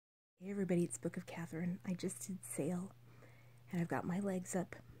Hey everybody, it's Book of Katherine. I just did sale and I've got my legs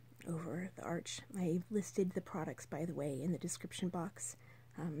up over the arch. I listed the products, by the way, in the description box.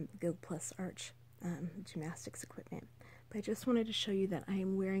 Go Plus Arch gymnastics equipment. But I just wanted to show you that I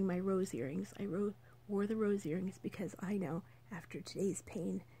am wearing my rose earrings. I wore the rose earrings because I know after today's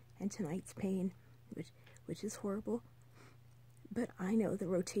pain and tonight's pain, which is horrible, but I know the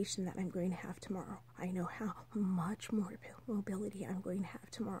rotation that I'm going to have tomorrow. I know how much more mobility I'm going to have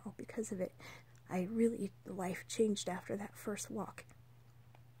tomorrow because of it. Life changed after that first walk.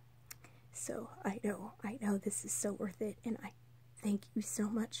 So I know this is so worth it, and I thank you so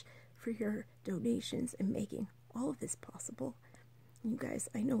much for your donations and making all of this possible. You guys,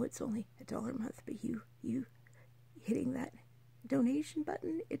 I know it's only $1 a month, but you hitting that donation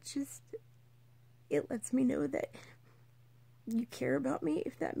button, it lets me know that you care about me,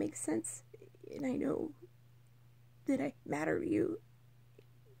 if that makes sense, and I know that I matter to you,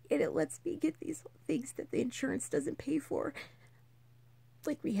 and it lets me get these things that the insurance doesn't pay for.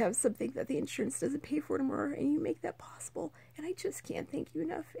 Like, we have something that the insurance doesn't pay for tomorrow, and you make that possible, and I just can't thank you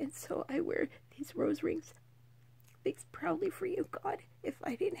enough. And so I wear these rose rings proudly for you, God. If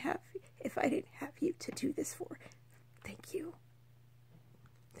I didn't have you to do this for, thank you.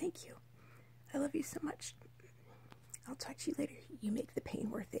 I love you so much. I'll talk to you later. You make the pain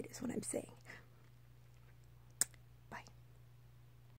worth it, is what I'm saying.